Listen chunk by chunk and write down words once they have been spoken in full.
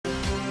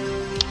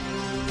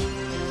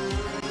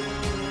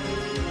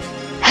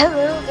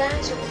Hello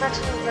guys, welcome back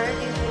to a brand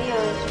new video.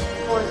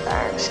 It's more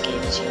Barracks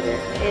Games here,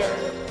 and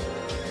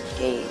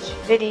today's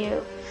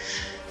video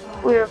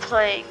we were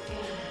playing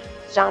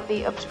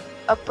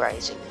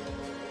Uprising.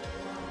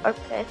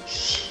 Okay.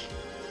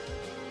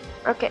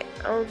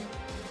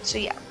 So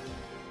yeah.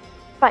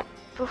 But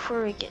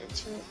before we get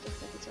into it, don't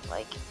forget to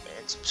like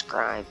and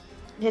subscribe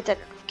and hit that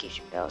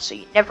notification bell so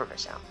you never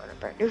miss out on a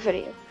brand new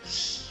video.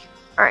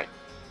 Alright.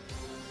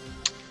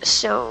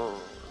 So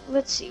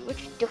let's see,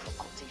 which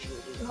difficulty should we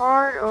do?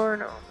 Hard or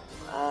normal?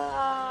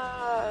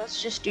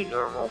 Let's just do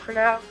normal for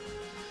now.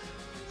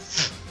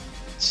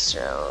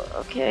 So,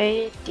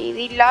 okay,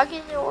 daily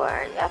login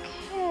award.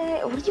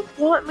 Okay, what do you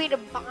want me to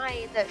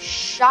buy in the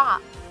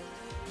shop?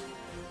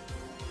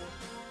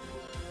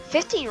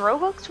 15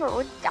 Robux for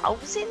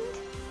 1,000?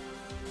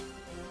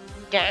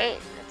 Dang,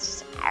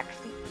 that's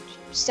actually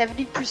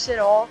 70%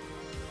 off.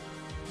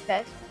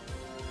 Okay.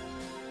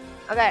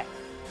 Okay.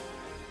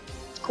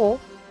 Cool.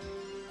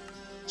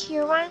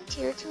 Tier 1,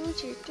 Tier 2,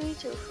 Tier 3,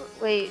 Tier 4.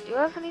 Wait, do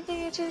I have anything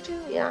in Tier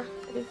 2? Yeah,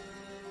 I do.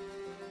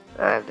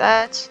 Alright,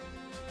 that.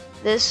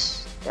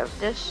 This.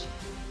 This.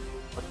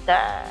 What the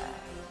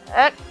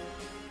heck?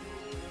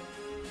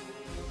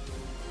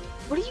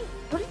 What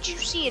did you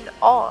see in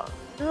awe?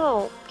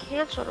 No,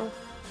 cancel.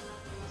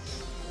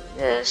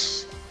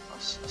 This.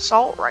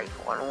 Assault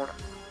rifle. I don't want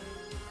to.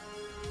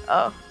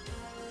 Oh.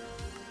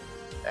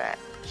 That.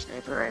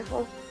 Sniper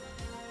rifle.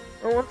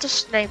 I want the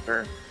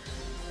sniper.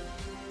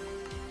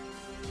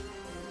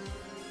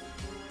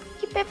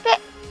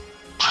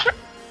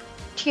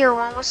 Tier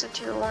 1, what's the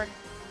tier 1?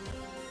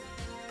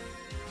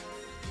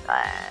 I'm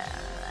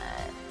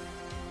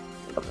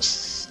a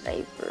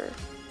sniper.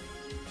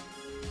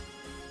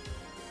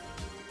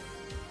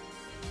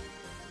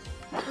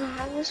 I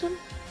have this one?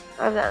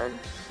 I have that one.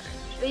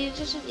 Should I use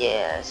this one?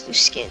 Yeah, let's do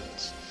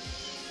skins.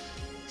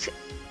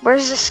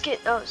 Where's the skin?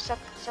 Oh,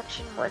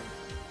 section 1.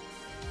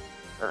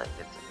 I like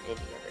that's in any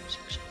other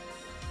section.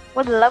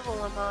 What level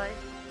am I?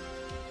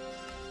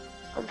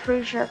 I'm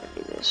pretty sure I can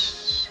do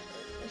this.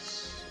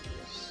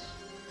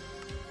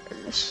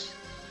 And this.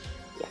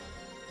 Yeah.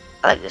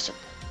 I like this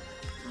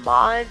one.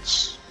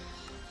 Mods.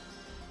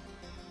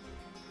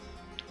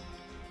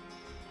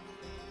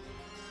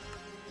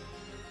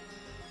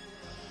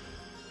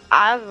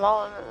 I have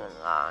all of them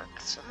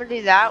unlocked. So I'm gonna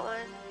do that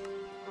one.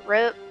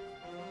 RIP.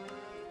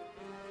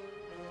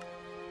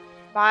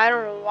 But I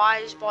don't know why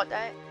I just bought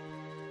that.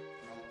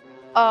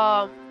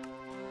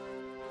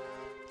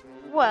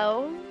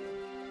 Well,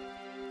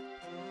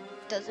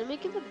 doesn't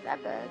make it look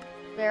that bad.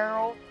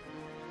 Barrel.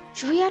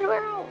 Should we add a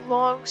barrel?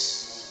 Long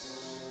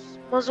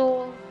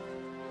muzzle.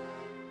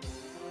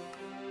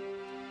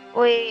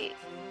 Wait,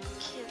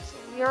 cancel.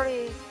 We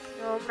already.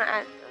 No, I'm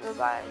gonna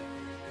buy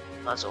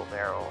muzzle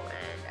barrel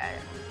and add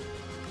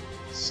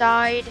it.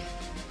 Side.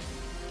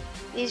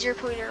 Laser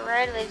pointer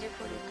red, laser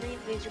pointer green,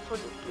 laser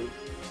pointer blue.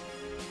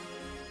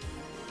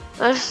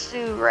 Let's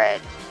do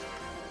red.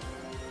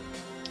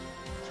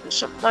 Put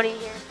some money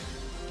here.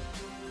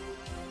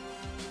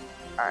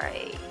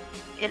 Alright.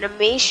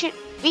 Animation.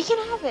 We can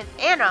have an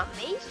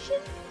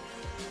animation?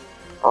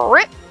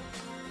 RIP.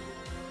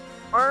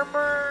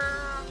 Armor.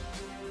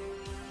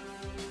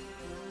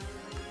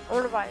 I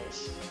wanna buy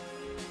this.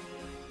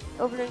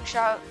 Opening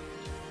shot.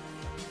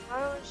 How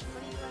much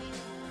money do I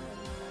use?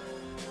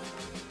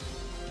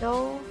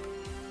 No.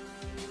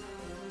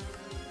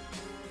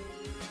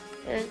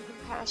 And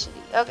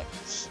capacity. Okay.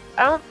 I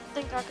don't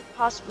think I could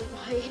possibly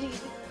buy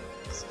anything.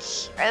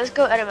 Alright, let's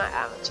go edit my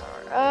avatar.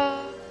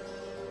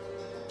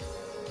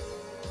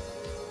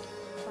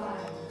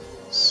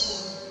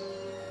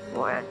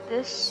 We'll add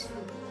this.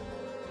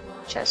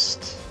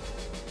 Chest.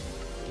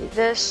 Do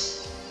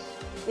this.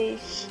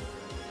 These.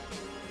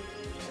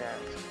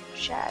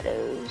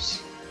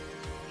 Shadows.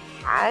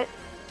 Hat.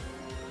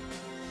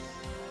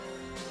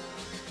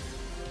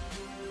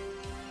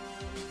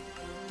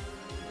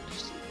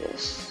 Just do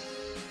this.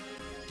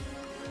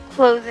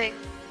 Clothing.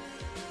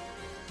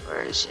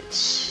 Where is it?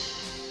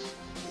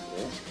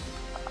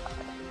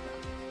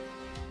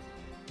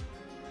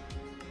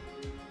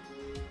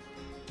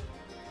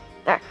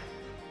 There.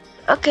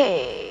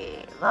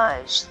 Okay.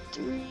 Lives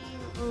 3.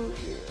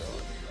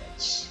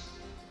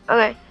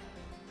 Okay.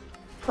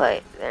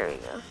 Play. There we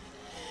go.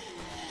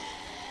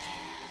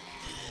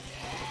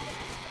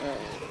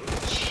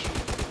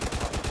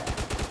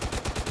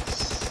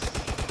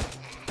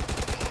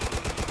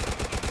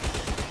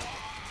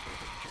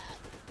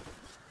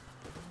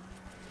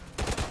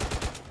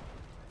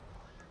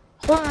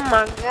 Oh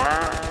my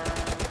god.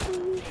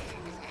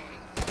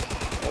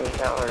 There we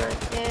go, one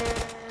right there.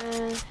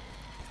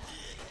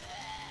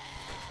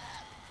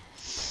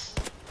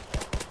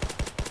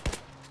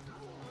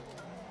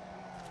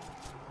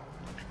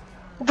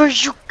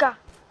 Bazooka.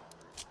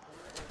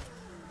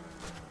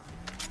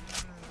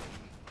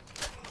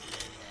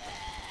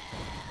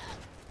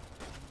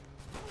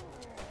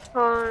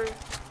 Alright.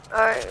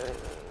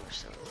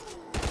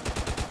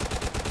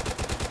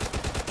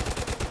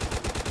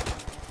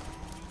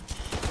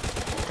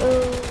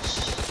 those.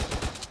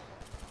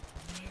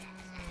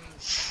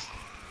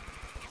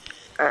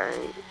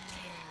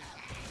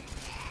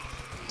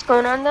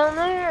 going on down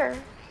there?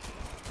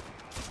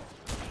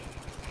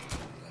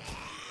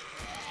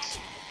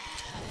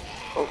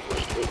 Oh,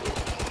 wait.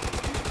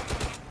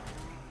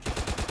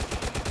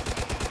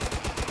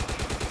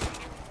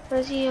 What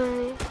is he on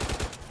me?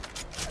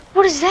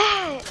 What is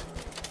that?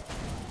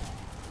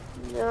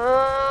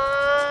 No.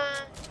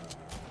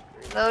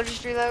 Reload,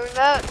 just reload.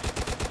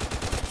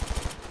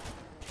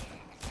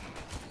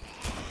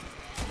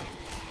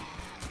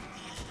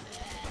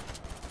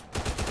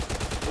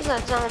 He's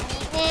got zombie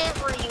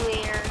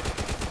everywhere.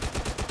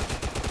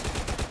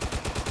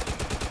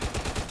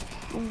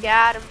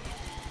 Got him.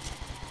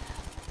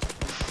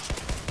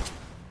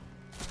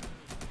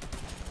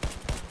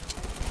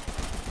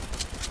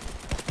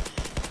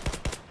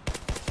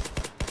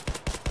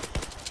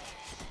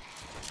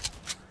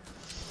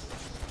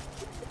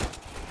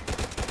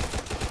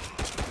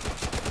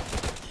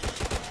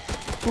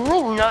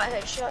 Ooh, not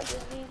headshot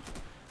this dude.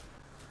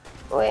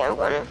 Wait, I'm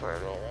going in for a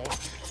melee.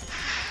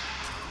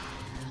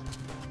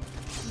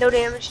 No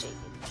damage taken.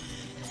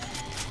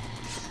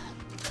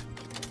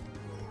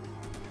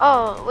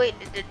 Oh, wait,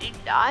 did he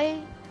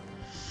die?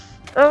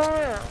 Oh,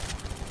 yeah.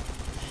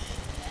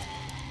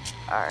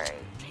 Alright,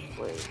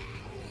 wait.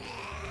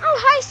 Oh,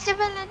 hi,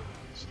 civilian.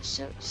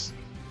 So,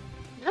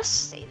 did I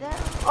say that?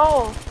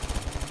 Oh,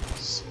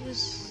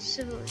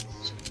 civilian.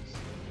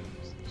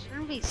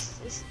 Shouldn't be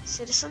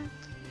citizen?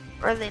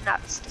 Or are they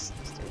not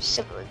citizens? They're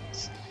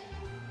civilians.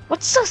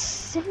 What's a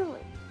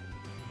civilian?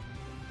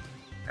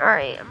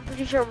 Alright, I'm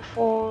pretty sure I'm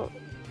full.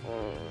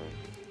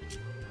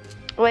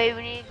 Wait,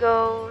 we need to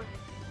go.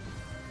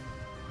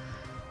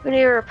 We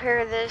need to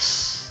repair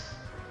this.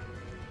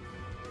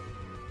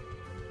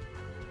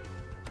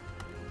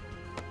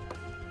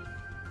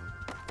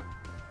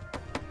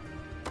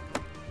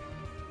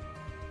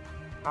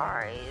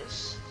 Alright,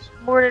 let's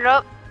board it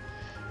up.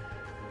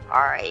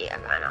 Alright, I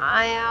got an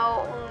eye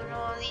out on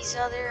all these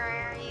other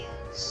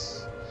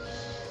areas.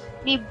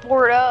 Need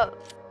board up.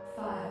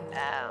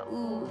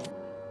 Ooh.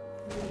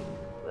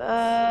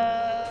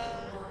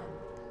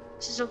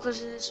 This is so close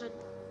to this one.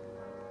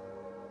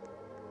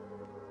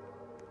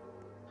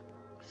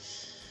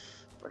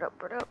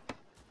 Board up.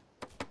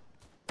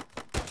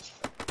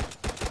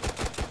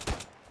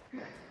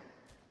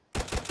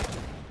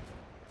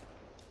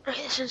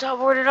 Okay, this one's all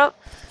boarded up.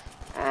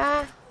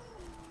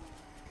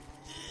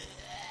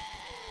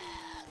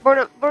 Board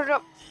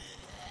up.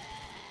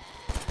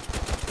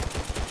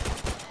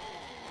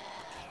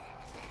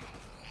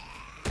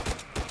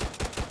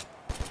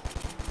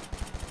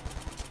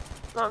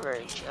 Long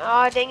range.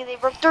 Ah, dang it, they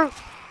broke through.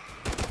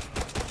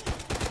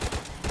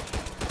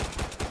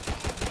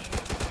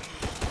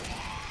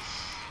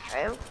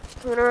 Alright,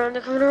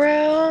 coming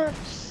around.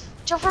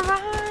 Jump from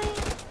behind.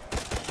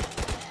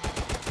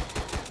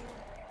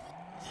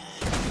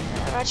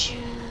 I got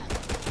you.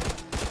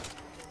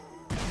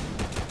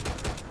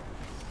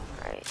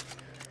 Alright.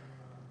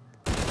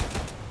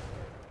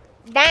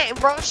 Dang,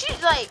 bro,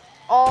 she's like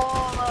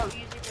all out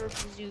using her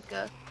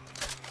bazooka.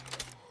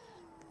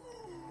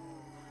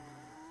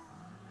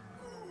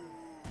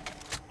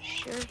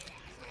 Sure.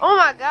 Oh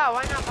my god,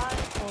 why not buy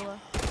the cola?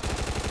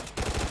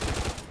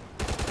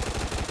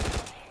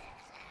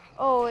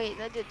 Oh wait,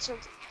 that did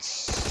something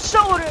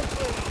so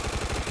different.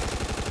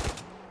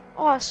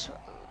 Oh, I swear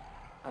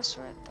I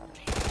thought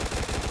it.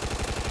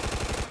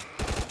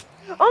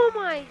 Oh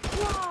my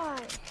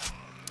god!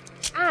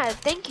 Ah,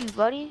 thank you,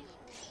 buddy.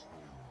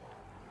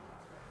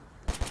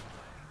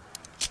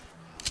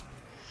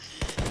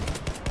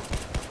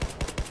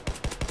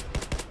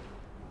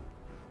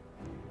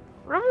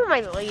 Remember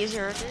my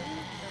laser, dude?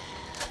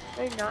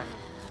 They're not.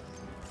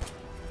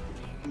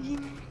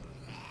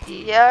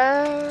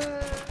 Yeah.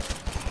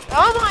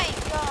 Oh my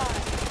god!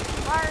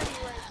 Why are you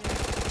like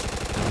this?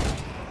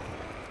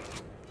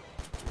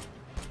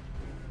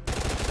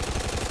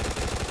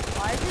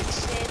 Why is it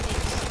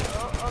standing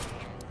still? Oh,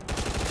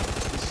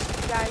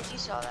 guys, you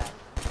saw that.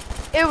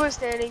 It was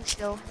standing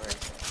still for a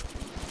second.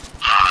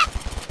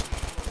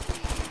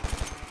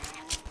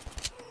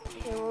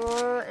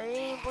 Okay,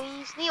 hey,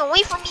 please, stay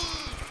away from me!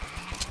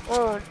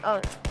 Oh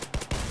no.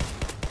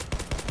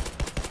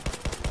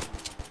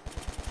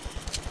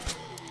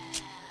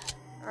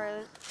 Alright,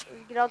 let's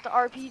get out the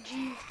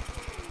RPG.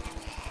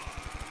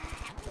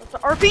 Out the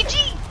RPG!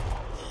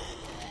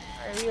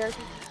 Alright, we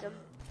RPG them.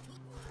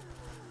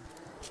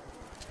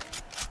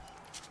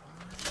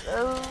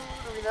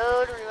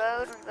 Reload.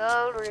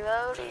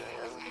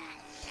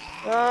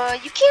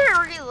 You can't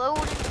reload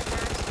in the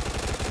mask.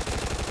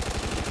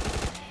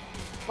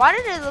 Why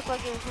did it look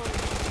like it was holding?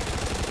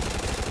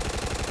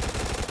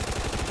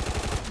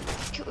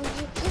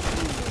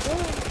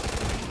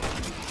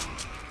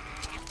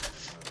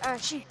 Ah,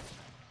 shoot.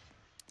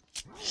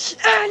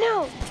 Ah,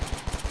 no!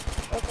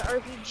 Like the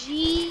RPG.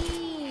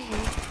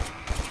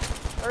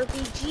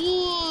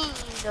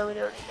 RPG. No, we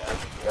don't need the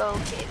RPG.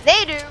 Okay,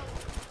 they do.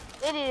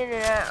 They need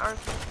an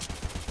RPG.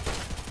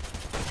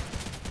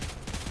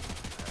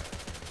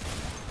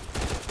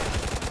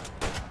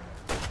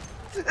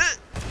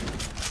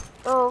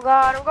 Oh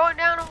god, I'm going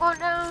down.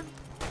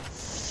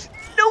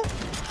 Nope.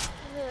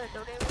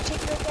 Don't ever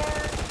take me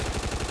down.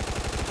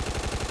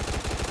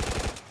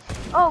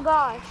 Oh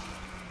gosh.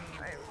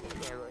 Alright, we're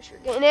getting ambush. We're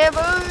getting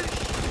ambush.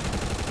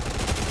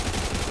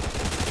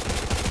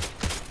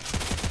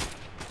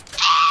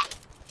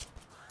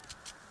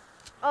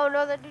 Oh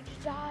no, that dude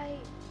just died.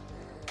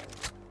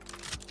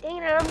 Dang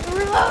it, I'm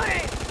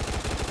reloading.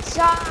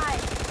 Die.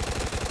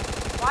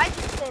 Why is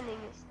it standing?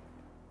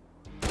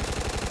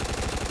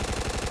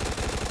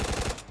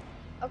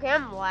 Okay,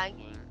 I'm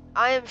lagging.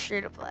 I am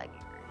straight up lagging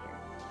right here.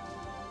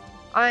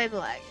 I am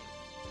lagging.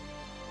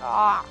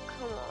 Ah, oh,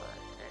 come on.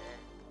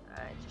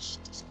 I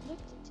just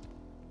disconnected.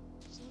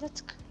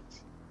 That's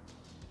crazy.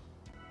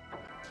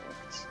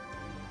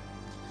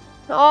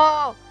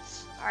 Oh!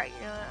 Alright,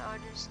 you know what? I'll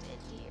just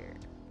end here.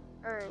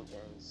 Alright,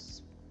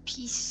 guys.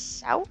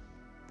 Peace out.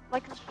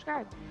 Like and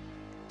subscribe.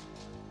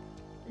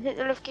 And hit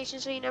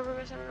notifications so you never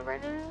miss out on a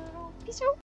brand new video. Peace out.